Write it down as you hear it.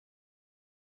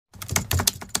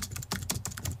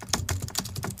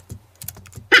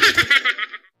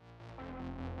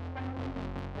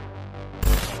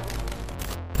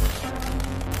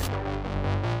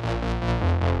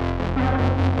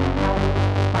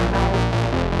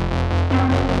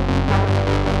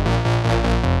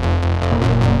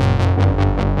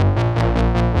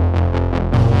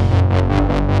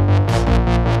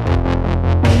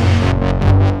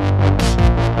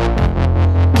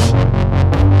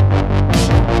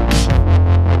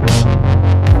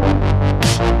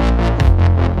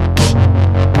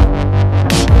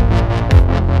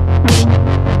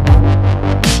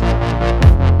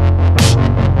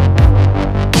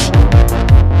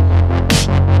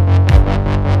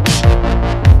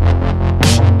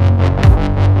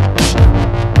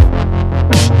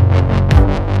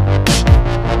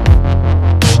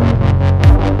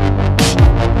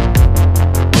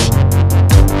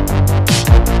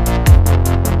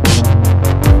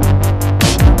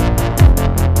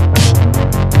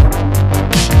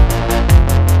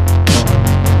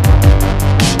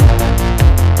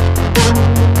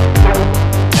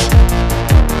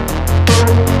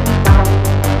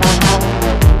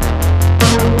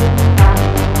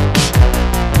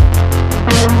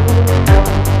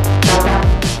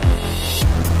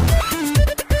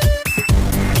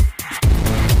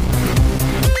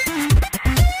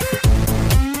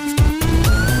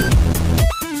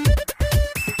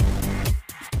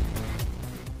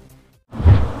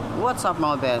what's up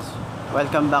mga best?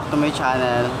 Welcome back to my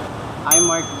channel. I'm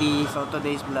Mark D. So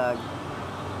today's vlog,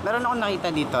 meron akong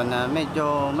nakita dito na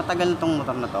medyo matagal na tong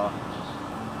motor na to.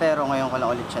 Pero ngayon ko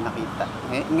lang ulit siya nakita.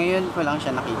 Ngayon ko lang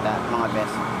siya nakita mga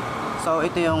best. So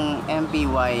ito yung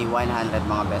MP-Y100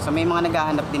 mga best. So may mga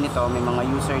naghahanap din ito, may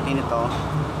mga user din ito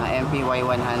na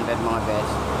MP-Y100 mga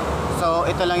best. So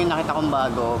ito lang yung nakita kong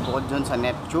bago bukod dun sa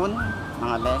Neptune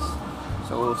mga best.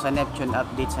 So sa Neptune,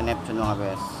 update sa Neptune mga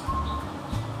best,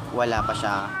 wala pa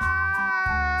siya.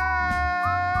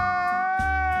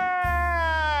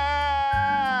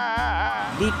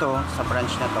 Dito sa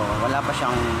branch na to, wala pa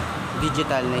siyang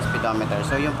digital na speedometer.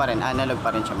 So yun pa rin, analog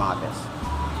pa rin siya mga best.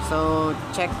 So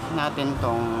check natin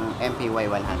tong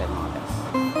MP-Y100 mga best.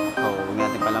 So huwag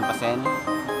natin palampasin,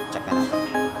 check na natin.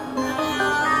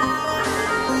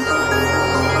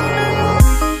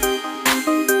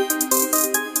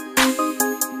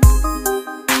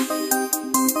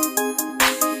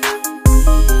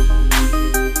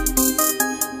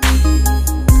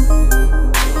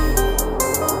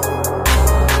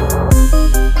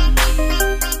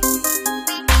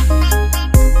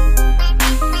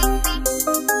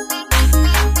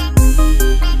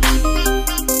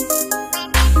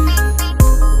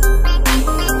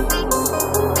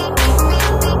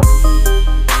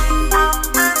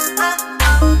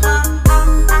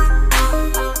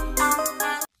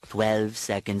 12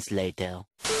 seconds later.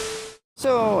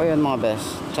 So ayun mga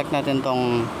best, check natin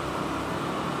tong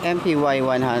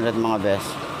MP-Y100 mga best.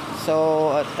 So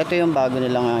ito yung bago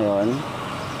nila ngayon.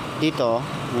 Dito,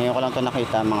 ngayon ko lang to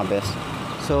nakita mga best.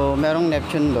 So merong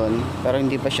Neptune doon, pero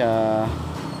hindi pa siya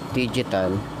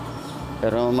digital.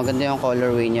 Pero maganda yung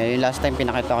colorway niya. Yung last time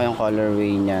pinakita ko yung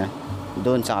colorway niya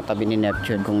doon sa katabi ni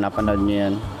Neptune, kung napanood niyo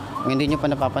yan. Kung hindi niyo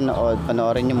pa napapanood,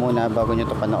 panoorin niyo muna bago niyo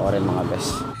to panoorin mga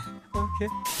best.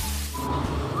 Okay.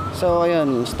 So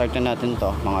ayun, start na natin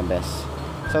to mga best.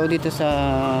 So dito sa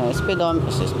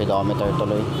speedometer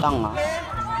tuloy, tanga.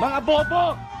 Mga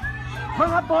bobo!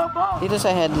 Mga bobo! Dito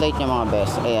sa headlight niya mga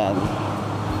best, ayan.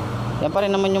 Yan pa rin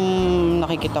naman yung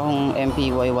nakikita kong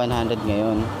MP-Y100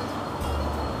 ngayon.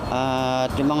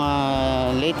 At yung mga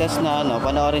latest na ano,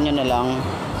 panoorin nyo na lang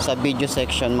sa video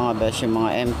section mga best, yung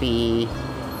mga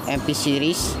MP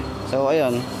series. So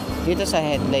ayun, dito sa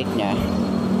headlight niya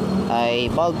ay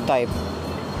bulb type,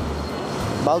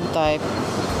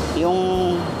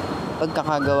 yung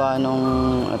pagkakagawa nung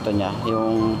ito niya,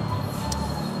 yung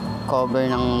cover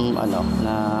ng ano,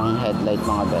 ng headlight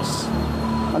mga best.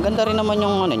 Maganda rin naman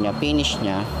yung ano niya, finish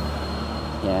niya.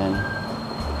 Yan.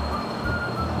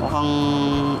 Mukhang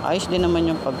ayos din naman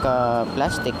yung pagka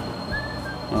plastic.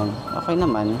 Yan, okay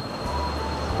naman.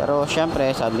 Pero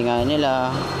syempre, sabi nga nila,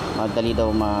 madali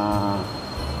daw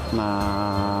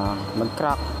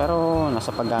mag-crack, pero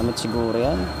nasa paggamit siguro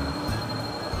yan.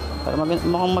 Pero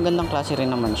mukhang magandang klase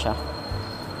rin naman siya.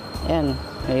 Ayan,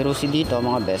 may RUSI dito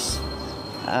mga best.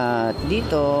 At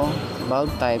dito,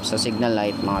 bulb type sa signal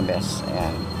light mga best.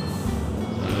 Ayan.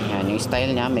 Ayan, yung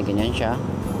style niya, may ganyan siya.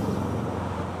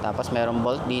 Tapos merong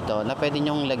bolt dito na pwede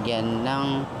nyong lagyan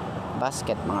ng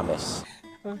basket mga best.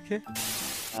 Okay.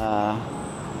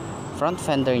 Front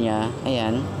fender niya,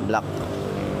 ayan, black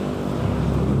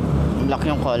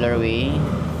yung colorway.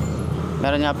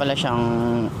 Meron nga pala siyang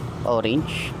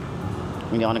orange,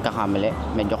 hindi ako nagkakamali,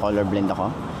 medyo color blend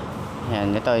ako.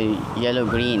 Ayan, ito yellow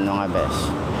green mga best.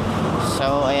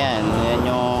 So ayan, yan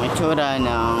yung itsura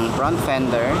ng front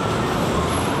fender.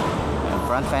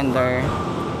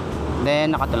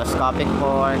 Then naka telescopic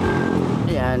port.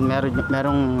 Ayan,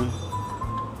 merong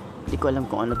hindi ko alam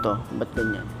kung ano to, ba't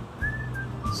ganyan.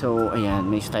 So ayan,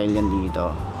 may style yan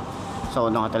dito. So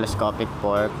naka telescopic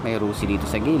port, may RUSI dito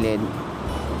sa gilid,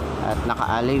 at naka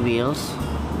alloy wheels.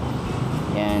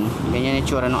 Yan, ganyan yung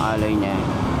itsura ng alloy niya.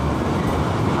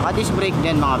 Naka disc brake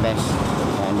din mga best.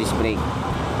 Yan, disc brake.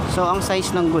 So ang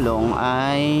size ng gulong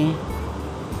ay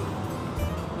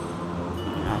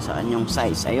saan yung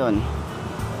size? Ayun,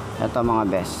 ito mga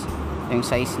best, yung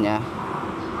size nya.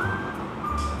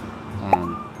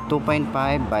 Yan,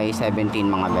 2.5 by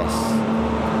 17 mga best.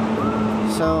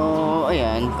 So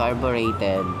ayan,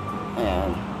 carbureted.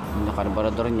 Ayan, yung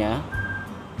carburetor nya.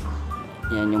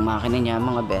 Yan yung makina niya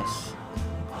mga best.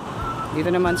 Dito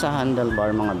naman sa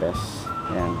handlebar mga best,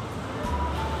 ayan,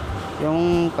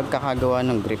 yung pagkakagawa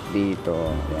ng grip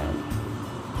dito, ayan,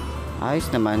 ayos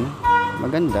naman,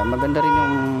 maganda rin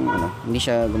yung ano, hindi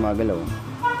siya gumagalaw.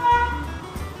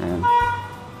 Ayan,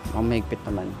 ang mahigpit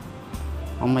naman,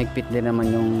 ang mahigpit din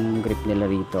naman yung grip nila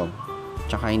rito,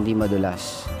 tsaka hindi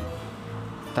madulas.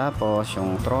 Tapos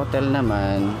yung throttle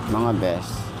naman mga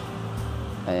best,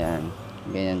 ayan,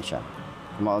 ganyan siya,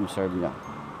 kung ma-observe nyo.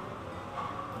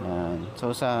 Yan.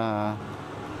 So sa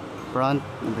front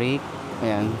brake,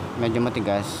 ayan, medyo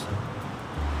matigas.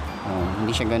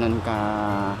 Hindi siya ganun ka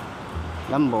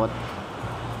lambot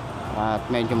at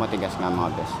medyo matigas nga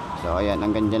mga best. So ayan,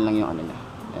 hanggang dyan lang yung ano niya.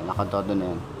 Ayan, nakatodo na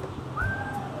yan.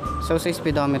 So sa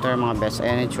speedometer mga best,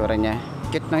 ayan yung tsura niya.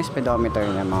 Cute ng speedometer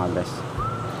niya mga best.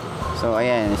 So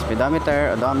ayan,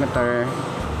 speedometer, odometer.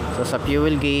 So sa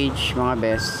fuel gauge mga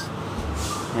best,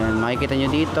 ayan, makikita nyo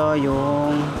dito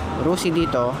yung RUSI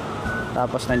dito.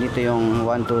 Tapos nandito yung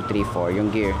 1, 2, 3, 4 yung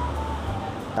gear.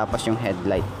 Tapos yung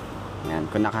headlight. Ayan,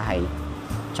 kung naka-high.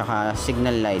 Tsaka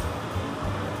signal light.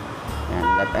 Ayan,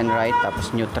 left and right. Tapos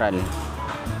neutral.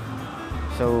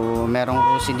 So merong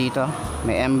RUSI dito.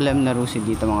 May emblem na RUSI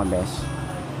dito mga best.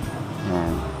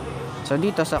 Ayan. So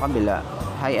dito sa kabila,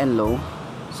 high and low,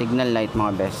 signal light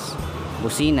mga best,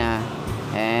 busina,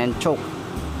 and choke.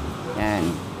 Ayan.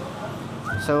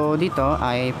 So dito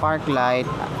ay park light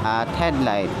at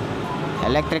headlight,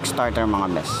 electric starter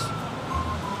mga best.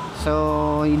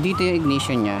 So dito yung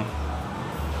ignition nya,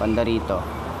 banda rito.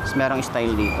 Tapos merong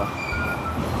style dito.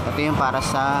 Ito yung para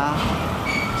sa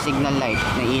signal light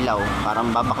na ilaw. Parang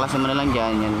babaklasin mo na lang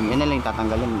dyan. Yan na lang yung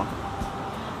tatanggalin mo.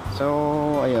 So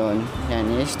ayun, yan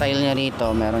yung style nya rito.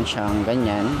 Meron siyang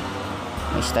ganyan.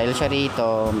 May style siya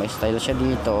rito, may style siya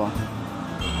dito.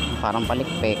 Parang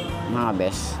palikpik mga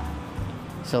best.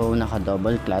 So naka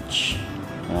double clutch.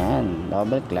 Ayan,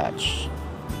 double clutch,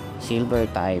 silver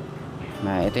type.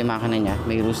 Ito yung makina nya,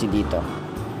 may RUSI dito.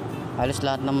 Halos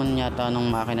lahat naman yata ng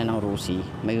makina ng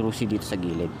RUSI may RUSI dito sa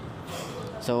gilid.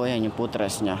 So ayan yung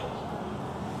footrest nya,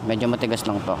 medyo matigas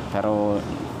lang to, pero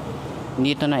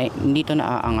hindi to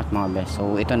na aangat mga best.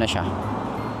 So ito na siya.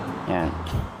 Ayan.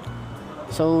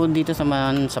 So dito sa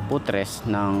footrest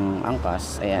ng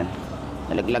angkas, ayan,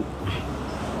 nalaglag.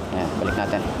 Ayan, balik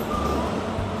natin.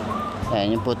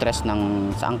 Ayan yung footrest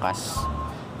sa angkas.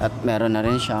 At meron na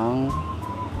rin siyang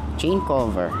chain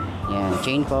cover. Ayan,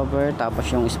 chain cover. Tapos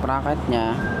yung sprocket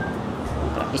nya,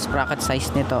 sprocket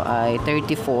size nito ay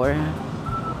 34.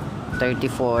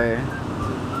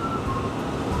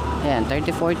 Ayan,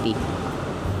 3040.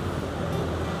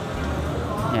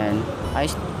 Ayan,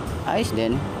 ayos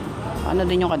din. Ano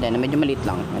din yung kadena, medyo maliit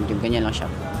lang, medyo ganyan lang siya.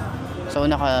 So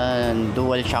naka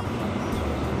dual shock.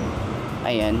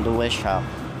 Ayan, dual shock.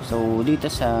 So dito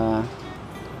sa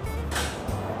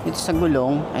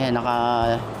gulong, ayan,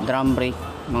 naka drum brake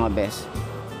mga best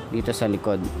dito sa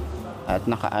likod. At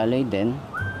naka alloy din.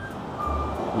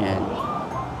 Ayan.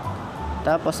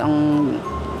 Tapos ang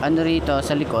ano rito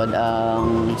sa likod,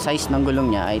 ang size ng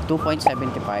gulong niya ay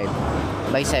 2.75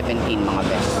 by 17 mga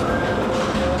best.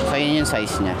 So yun yung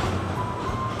size niya.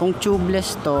 Kung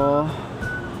tubeless to,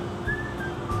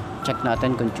 check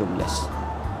natin kung tubeless.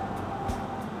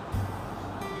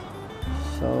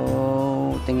 So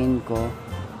tingin ko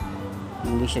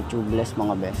hindi siya tubeless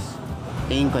mga best.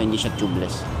 Tingin ko hindi siya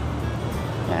tubeless.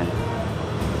 Yan.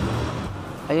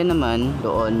 Ayun naman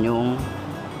doon yung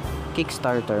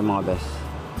kickstarter mga best.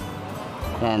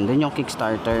 Yan, doon yung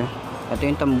kickstarter. Ito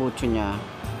yung tambucho niya.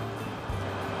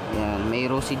 Yan, may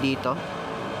RUSI dito.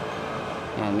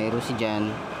 Yan, may RUSI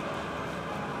dyan.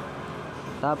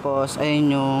 Tapos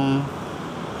ayun yung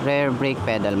rear brake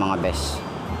pedal mga best.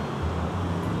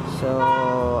 So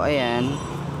ayan,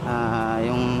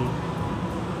 yung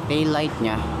tail light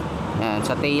nya. Yan,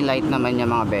 sa tail light naman niya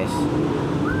mga best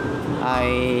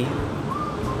ay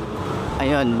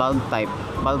ayun, bulb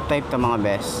type to mga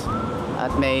best.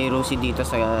 At may RUSI dito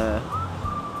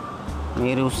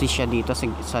may RUSI siya dito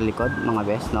sa likod mga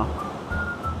best, no?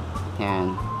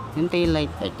 Yan, yung tail light,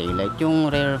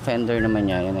 yung rear fender naman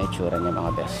niya, yan ang itsura niya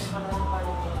mga best.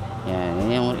 Yan,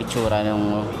 yun yung itsura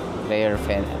ng rear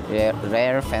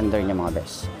fender niya mga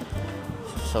best.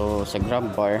 So sa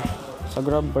grab bar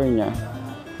niya,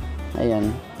 ayan,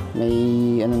 may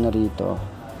ano na rito,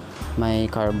 may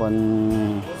carbon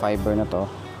fiber na to.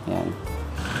 Ayan.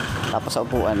 Tapos sa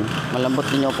upuan, malambot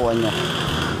din yung upuan niya.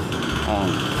 Ayan,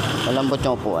 malambot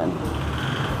yung upuan.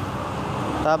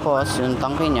 Tapos yung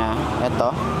tangke niya,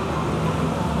 eto.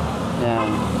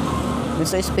 Ayan. Yung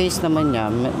sa space naman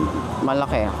niya,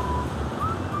 malaki.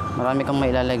 Marami kang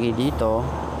mailalagay dito.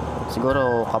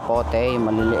 Siguro kapote,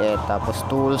 maliliit, tapos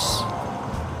tools.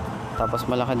 Tapos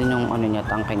malaki din yung ano niya,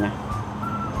 tangke niya.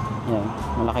 Ayan,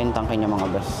 malaki yung tangke niya mga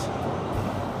best.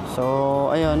 So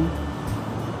ayun,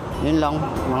 yun lang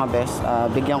mga best.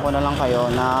 Bigyan ko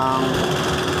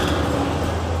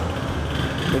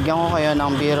kayo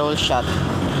ng B-roll shot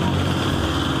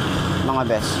mga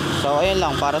best. So ayun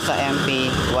lang para sa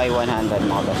MP-Y100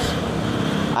 mga best.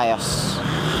 Ayos.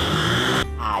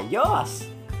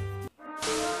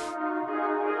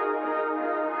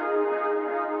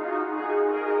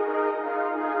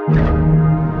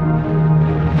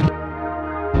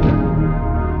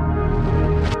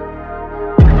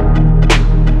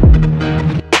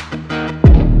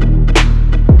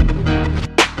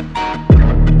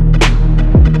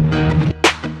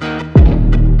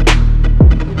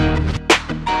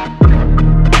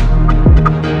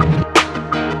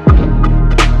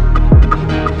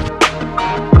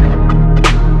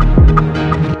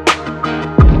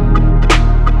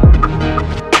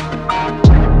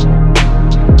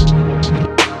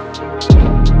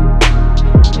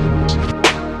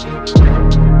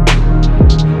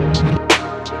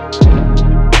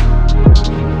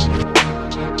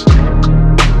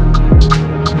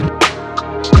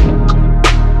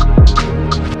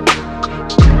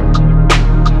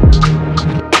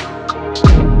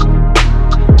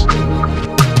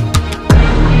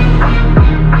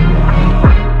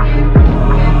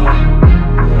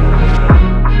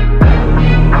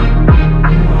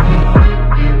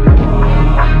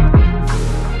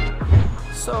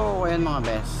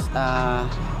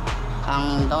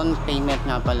 Ang down payment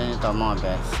nga pala nito mga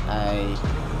best ay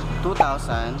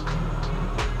 2,000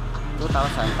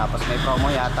 tapos may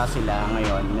promo yata sila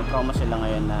ngayon. May promo sila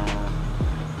ngayon na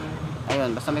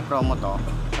ayun, basta may promo to.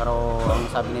 Pero ang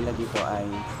sabi nila dito ay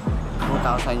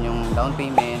 2,000 yung down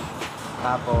payment,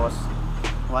 tapos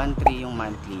 1,300 yung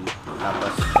monthly,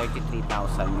 tapos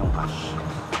 33,000 yung cash.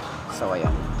 So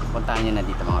ayun, puntahan nyo na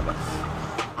dito mga best.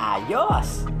 Ayos!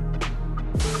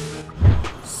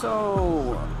 So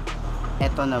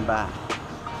eto na ba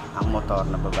ang motor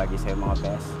na babagi sa'yo mga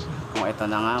best? Kung ito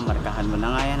na nga, markahan mo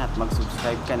na nga yan at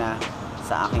mag-subscribe ka na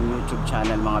sa aking YouTube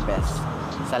channel mga best.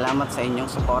 Salamat sa inyong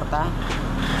suporta.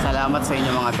 Salamat sa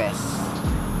inyo mga best.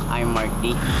 I'm Mark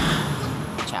D.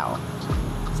 Ciao.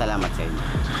 Salamat sa inyo.